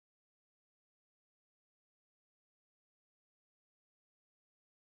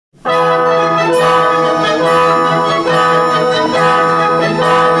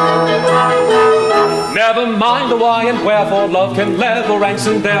Never mind the why and wherefore, love can level ranks,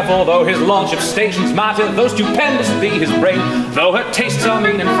 and therefore, though his lordship's stations matter, though stupendous be his brain, though her tastes are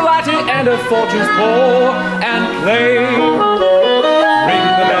mean and flatty, and her fortunes poor and plain, ring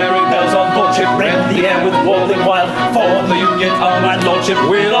the merry bells on board ship, rend the air with warbling wild, for the union of my lordship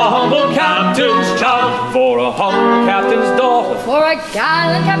with a humble captain's child, for a humble captain's daughter, for a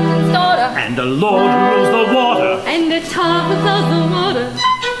gallant captain's daughter, and a lord who rules the water, and a tar who plows the water.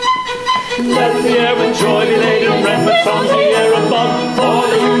 Let the air with joy be laden, rend with songs the air above, for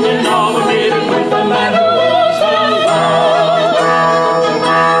the union of a maiden with the man who was her love.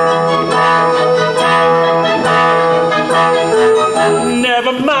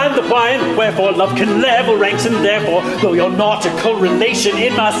 Never mind the why and wherefore, love can level ranks, and therefore, though your nautical relation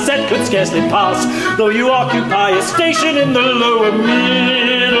in my set could scarcely pass, though you occupy a station in the lower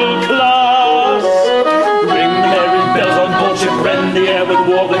middle class, ring the merry bells on board ship, rend the air with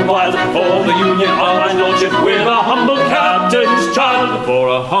warbling wild, for the union of my lordship with a humble captain's child, for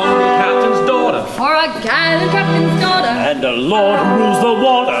a humble captain's daughter, for a gallant captain's daughter, and a lord who rules the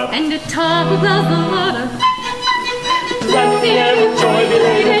water, and a tar who plows the water. Let the air with joy be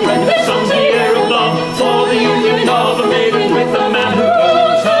laden, rend with songs the air above, for the union of a maiden with the man who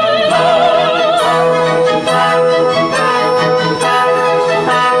owns her love.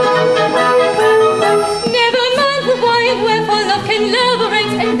 Never mind the why and wherefore, love can level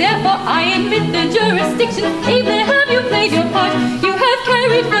ranks, and therefore I admit the jurisdiction. Even have you played your part, you have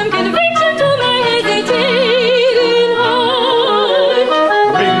carried from conviction to my hesitating heart.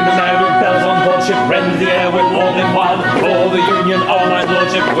 Ring the merry bells on board ship, rend the air with warbling wild, for the union of my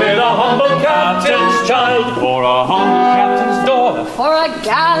lordship with a humble captain's child, for a humble captain's daughter, for a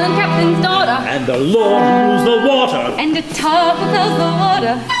gallant captain's daughter, and a lord who rules the water, and a tar who plows the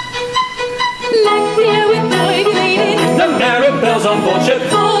water. Let the air with joy be laden, the merry bells on board ship,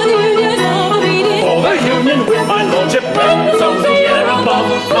 for the union of a maiden, for the union with my lordship, rend the songs the air above,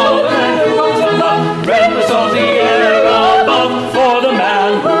 for the man who owns her love, rend the songs the air above, for the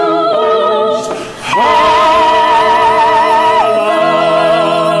man who owns her love.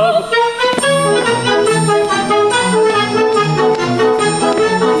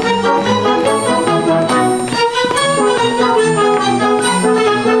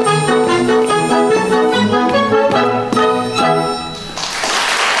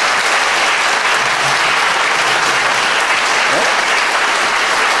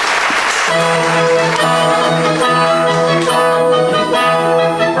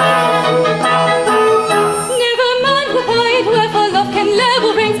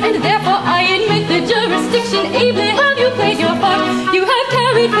 Ably have you played your part, you have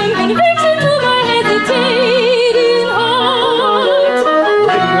carried from conviction to my hesitating heart.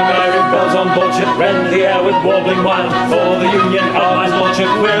 Ring the merry bells on board ship, rend the air with warbling wild, for the union of my lordship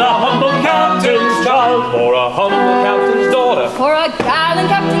with a humble captain's child, for a humble captain's daughter, for a gallant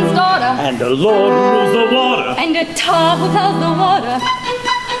captain's daughter, and a lord who rules the water, and a tar who plows the water.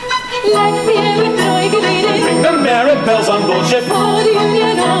 Let the air with joy be laden, ring the merry bells on board ship, for the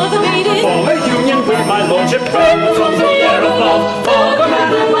union of a maiden, for the union with my lordship, rend the songs the air above.